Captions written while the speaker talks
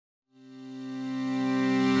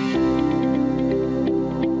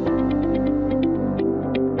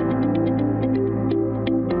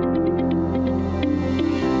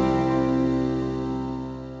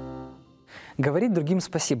Говорить другим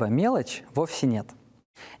спасибо – мелочь? Вовсе нет.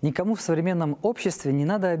 Никому в современном обществе не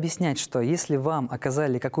надо объяснять, что если вам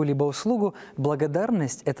оказали какую-либо услугу,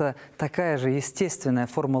 благодарность – это такая же естественная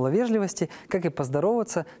формула вежливости, как и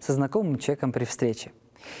поздороваться со знакомым человеком при встрече.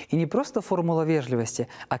 И не просто формула вежливости,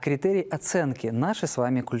 а критерий оценки нашей с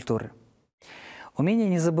вами культуры. Умение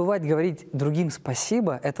не забывать говорить другим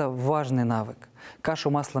спасибо – это важный навык. Кашу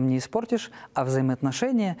маслом не испортишь, а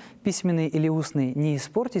взаимоотношения, письменные или устные, не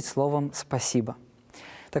испортить словом «спасибо».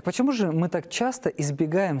 Так почему же мы так часто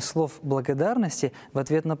избегаем слов благодарности в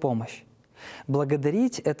ответ на помощь?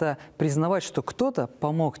 Благодарить – это признавать, что кто-то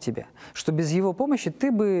помог тебе, что без его помощи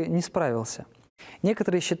ты бы не справился.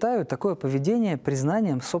 Некоторые считают такое поведение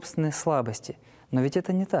признанием собственной слабости, но ведь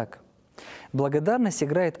это не так. Благодарность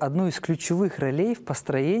играет одну из ключевых ролей в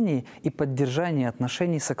построении и поддержании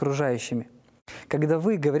отношений с окружающими. Когда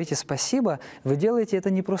вы говорите «спасибо», вы делаете это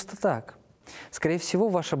не просто так. Скорее всего,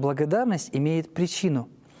 ваша благодарность имеет причину.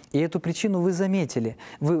 И эту причину вы заметили,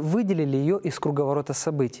 вы выделили ее из круговорота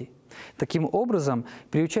событий. Таким образом,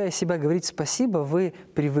 приучая себя говорить «спасибо», вы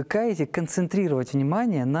привыкаете концентрировать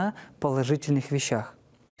внимание на положительных вещах.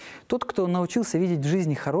 Тот, кто научился видеть в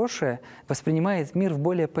жизни хорошее, воспринимает мир в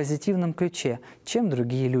более позитивном ключе, чем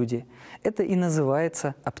другие люди. Это и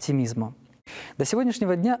называется оптимизмом. До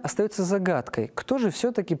сегодняшнего дня остается загадкой, кто же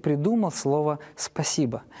все-таки придумал слово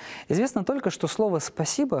 «спасибо». Известно только, что слово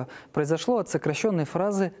 «спасибо» произошло от сокращенной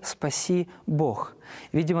фразы «спаси Бог».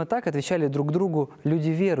 Видимо, так отвечали друг другу люди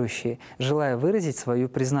верующие, желая выразить свою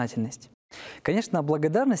признательность. Конечно, о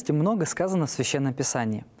благодарности много сказано в Священном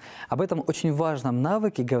Писании. Об этом очень важном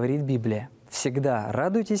навыке говорит Библия. «Всегда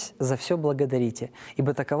радуйтесь, за все благодарите,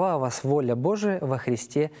 ибо такова у вас воля Божия во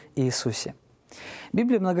Христе Иисусе».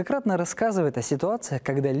 Библия многократно рассказывает о ситуациях,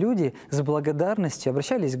 когда люди с благодарностью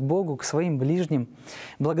обращались к Богу, к своим ближним.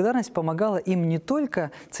 Благодарность помогала им не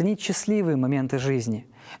только ценить счастливые моменты жизни,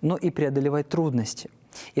 но и преодолевать трудности.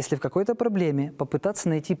 Если в какой-то проблеме попытаться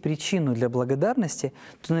найти причину для благодарности,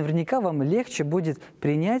 то наверняка вам легче будет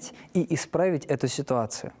принять и исправить эту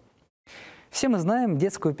ситуацию. Все мы знаем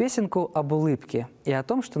детскую песенку об улыбке и о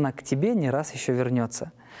том, что она к тебе не раз еще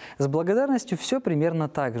вернется. С благодарностью все примерно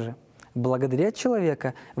так же. Благодаря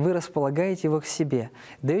человека вы располагаете его к себе,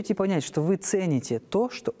 даете понять, что вы цените то,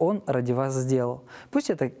 что он ради вас сделал. Пусть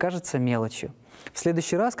это кажется мелочью. В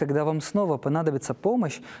следующий раз, когда вам снова понадобится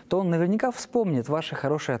помощь, то он наверняка вспомнит ваши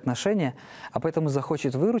хорошие отношения, а поэтому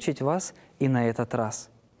захочет выручить вас и на этот раз.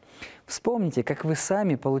 Вспомните, как вы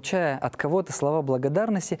сами, получая от кого-то слова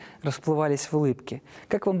благодарности, расплывались в улыбке.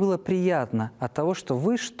 Как вам было приятно от того, что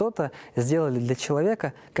вы что-то сделали для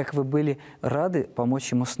человека, как вы были рады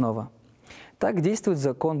помочь ему снова. Так действует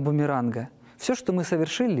закон бумеранга. Все, что мы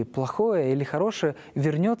совершили, плохое или хорошее,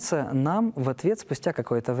 вернется нам в ответ спустя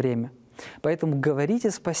какое-то время. Поэтому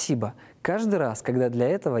говорите спасибо каждый раз, когда для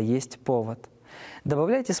этого есть повод.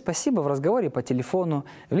 Добавляйте спасибо в разговоре по телефону,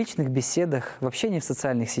 в личных беседах, в общении в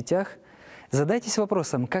социальных сетях. Задайтесь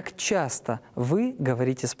вопросом, как часто вы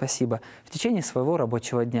говорите спасибо в течение своего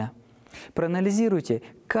рабочего дня. Проанализируйте,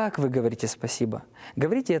 как вы говорите спасибо.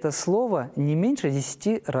 Говорите это слово не меньше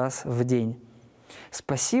 10 раз в день.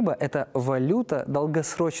 Спасибо – это валюта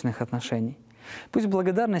долгосрочных отношений. Пусть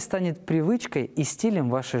благодарность станет привычкой и стилем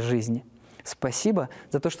вашей жизни. Спасибо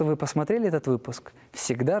за то, что вы посмотрели этот выпуск.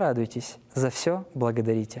 Всегда радуйтесь, за все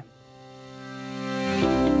благодарите.